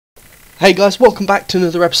Hey guys, welcome back to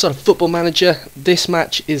another episode of Football Manager. This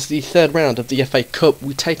match is the third round of the FA Cup.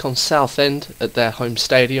 We take on Southend at their home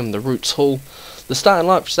stadium, the Roots Hall. The starting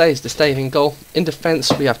lineup today is the stadium goal. In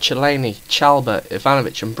defence we have Chelani, Chalba,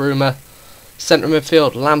 Ivanovic and Bruma. Centre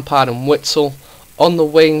midfield, Lampard and Witzel. On the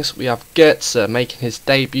wings we have Goetze making his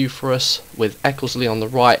debut for us with Eckersley on the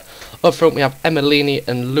right. Up front we have Emilini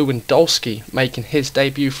and Lewandowski making his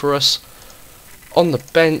debut for us. On the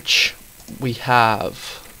bench we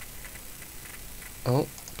have...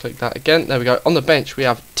 click that again. There we go. On the bench we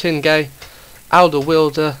have Tingay,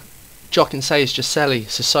 Alderweireld, Jokin Says, Giselli,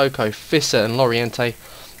 Sissoko, Fisser and Loriente.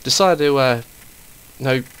 Decided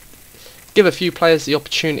to give a few players the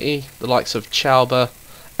opportunity, the likes of Chalba,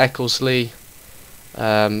 Eckersley,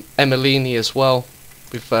 Emilini as well.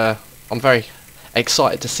 I'm very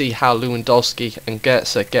excited to see how Lewandowski and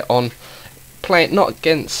Goetze get on. Playing not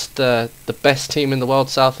against the best team in the world,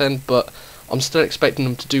 Southend, but I'm still expecting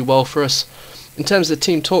them to do well for us. In terms of the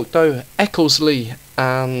team talk though, Eckersley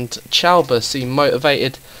and Chalba seem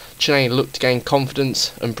motivated, Chelani looked to gain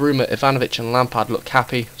confidence, and Bruma, Ivanovic and Lampard look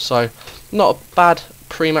happy, so not a bad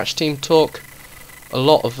pre-match team talk. A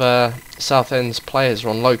lot of Southend's players are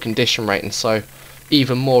on low condition rating, so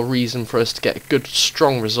even more reason for us to get a good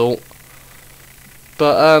strong result.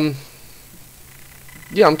 But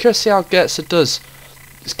yeah, I'm curious to see how Goetze does.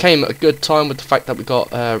 This came at a good time with the fact that we got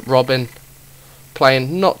Robin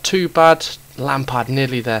playing not too bad. Lampard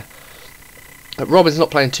nearly there. Robin's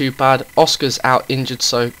not playing too bad. Oscar's out injured,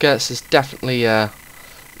 so Goetze is definitely,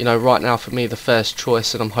 right now for me the first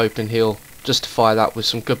choice, and I'm hoping he'll justify that with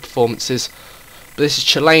some good performances. But this is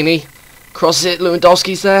Chelani, crosses it.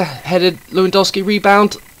 Lewandowski's there, headed. Lewandowski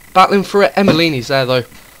rebound, battling for it. Emilini's there though.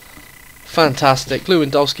 Fantastic.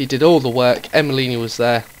 Lewandowski did all the work. Emilini was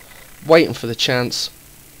there, waiting for the chance.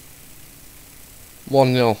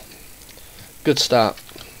 1-0. Good start.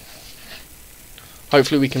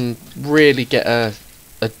 Hopefully we can really get a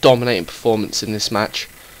dominating performance in this match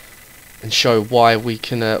and show why we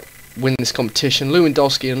can win this competition.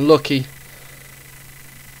 Lewandowski unlucky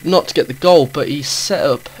not to get the goal, but he set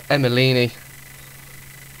up Emilini.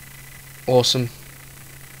 Awesome.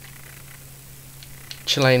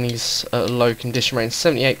 Chelani's at a low condition rating,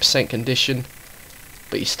 78% condition,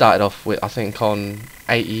 but he started off with, I think, on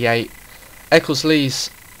 88. Eckersley's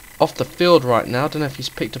off the field right now. I don't know if he's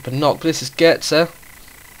picked up a knock, but this is Goetze.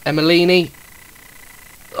 Emilini.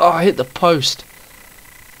 Oh, I hit the post.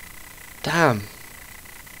 Damn.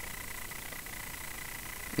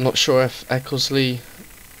 I'm not sure if Eckersley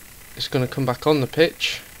is going to come back on the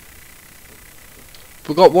pitch.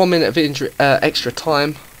 We've got 1 minute of extra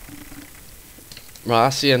time. Right,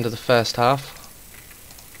 that's the end of the first half.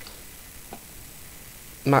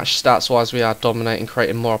 Match stats wise, we are dominating,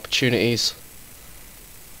 creating more opportunities.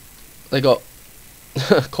 They got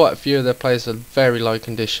quite a few of their players are very low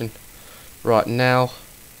condition right now.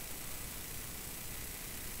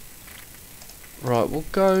 Right, we'll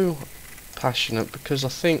go passionate because I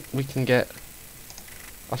think we can get...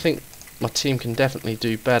 I think my team can definitely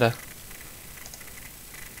do better.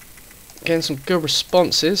 Getting some good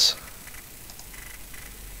responses.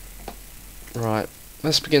 Right,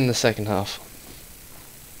 let's begin the second half.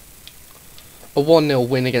 A 1-0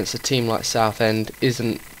 win against a team like Southend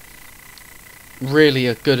isn't really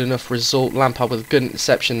a good enough result. Lampard with a good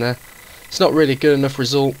interception there. It's not really a good enough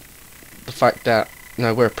result. The fact that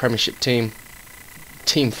we're a Premiership team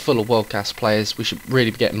full of world class players, we should really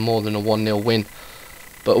be getting more than a 1-0 win.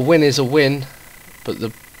 But a win is a win. But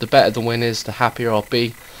the better the win is, the happier I'll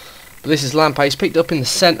be. But this is Lampard. He's picked up in the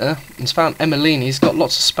centre. He's found Emilini. He's got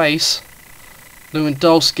lots of space.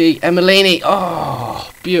 Lewandowski, Emilini.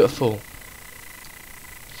 Oh, beautiful.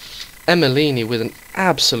 Emilini with an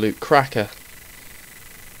absolute cracker.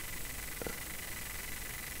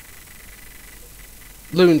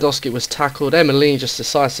 Lewandowski was tackled. Emilini just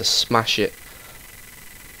decides to smash it.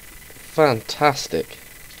 Fantastic.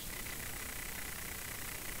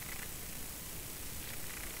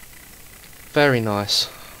 Very nice.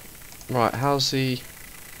 Right, how's the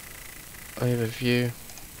overview?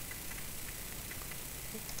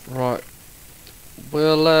 Right,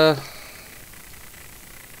 we'll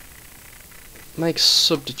make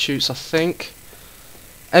substitutes, I think.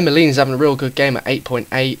 Emilini's having a real good game at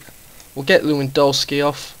 8.8. We'll get Lewandowski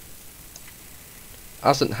off.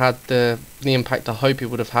 Hasn't had the impact I hope he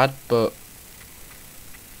would have had, but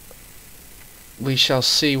we shall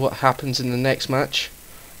see what happens in the next match.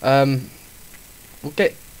 We'll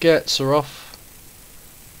get Goetze off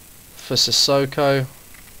for Sissoko,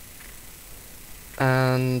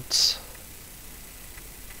 and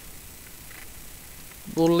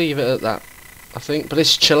we'll leave it at that, I think. But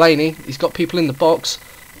this is Chelani. He's got people in the box.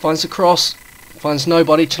 Finds the cross. Finds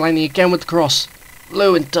nobody. Chelani again with the cross.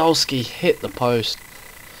 Lewandowski hit the post.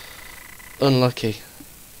 Unlucky.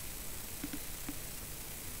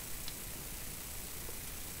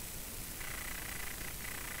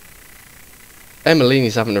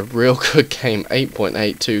 Emelini's having a real good game.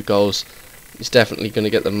 8.82 goals. He's definitely going to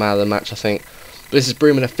get the man of the match, I think. But this is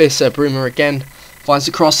Bruma Nafisa. Bruma again. Finds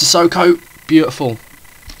the cross to Soko. Beautiful.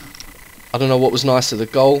 I don't know what was nicer, the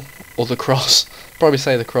goal or the cross. Probably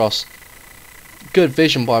say the cross. Good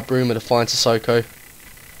vision by Bruma to find Sissoko.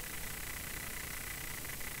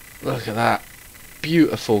 Look at that.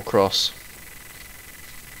 Beautiful cross.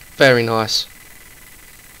 Very nice.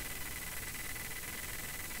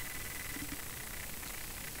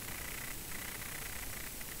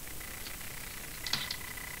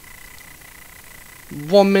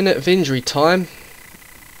 One minute of injury time.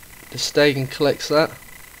 The Stegen collects that.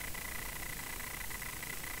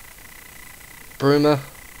 Bruma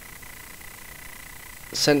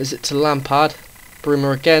centres it to Lampard.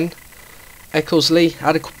 Bruma again. Eckelsley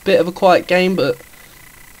had a bit of a quiet game, but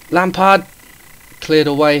Lampard cleared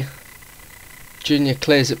away. Junior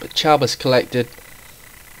clears it, but Chalba's collected.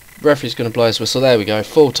 Referee's going to blow his whistle. There we go.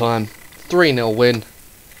 Full time. 3-0 win.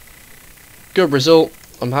 Good result.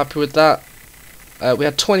 I'm happy with that. We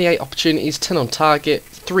had 28 opportunities, 10 on target,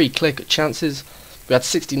 3 clear-cut chances. We had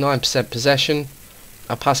 69% possession.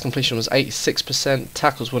 Our pass completion was 86%,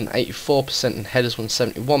 tackles won 84%, and headers won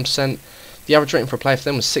 71%. The average rating for a player for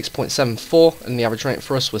them was 6.74, and the average rating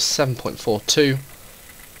for us was 7.42.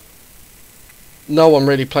 No one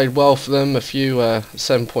really played well for them. A few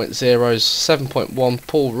 7.0s, 7.1.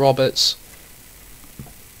 Paul Roberts.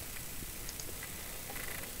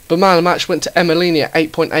 But man of the match went to Emelini at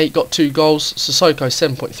 8.8, got 2 goals. Sissoko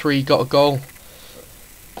 7.3, got a goal.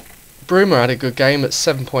 Bruma had a good game at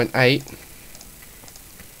 7.8.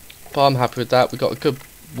 But I'm happy with that. We got a good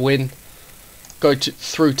win. Go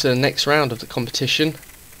through to the next round of the competition.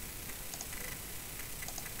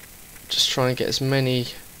 Just try and get as many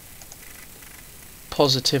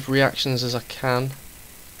positive reactions as I can.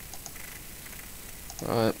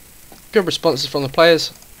 Right. Good responses from the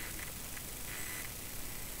players.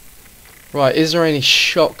 Right, is there any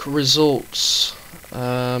shock results?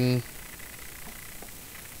 By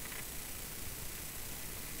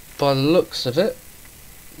the looks of it,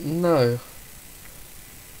 no.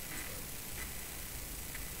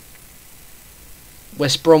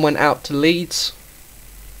 West Brom went out to Leeds.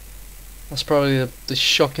 That's probably the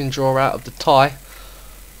shocking draw out of the tie.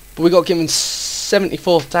 But we got given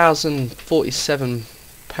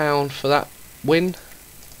 £74,047 for that win,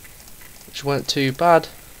 which weren't too bad.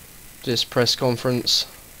 This press conference.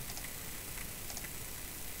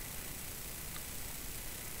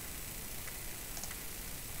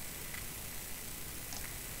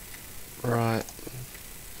 Right.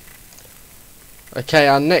 Okay,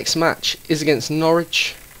 our next match is against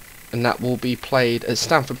Norwich, and that will be played at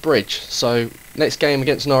Stamford Bridge. So, next game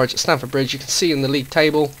against Norwich at Stamford Bridge. You can see in the league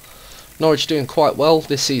table, Norwich doing quite well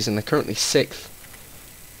this season. They're currently 6th,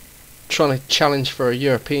 trying to challenge for a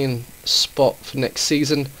European spot for next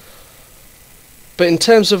season. But in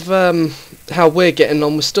terms of how we're getting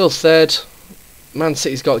on, we're still 3rd. Man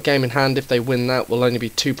City's got a game in hand. If they win that, we'll only be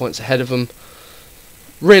 2 points ahead of them.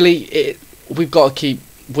 Really, we've got to keep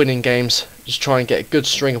winning games. Just try and get a good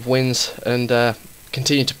string of wins and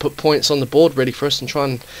continue to put points on the board ready for us and try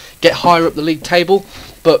and get higher up the league table.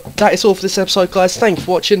 But that is all for this episode, guys. Thank you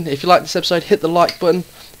for watching. If you like this episode, hit the like button,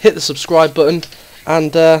 hit the subscribe button,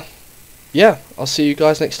 and yeah, I'll see you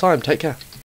guys next time. Take care.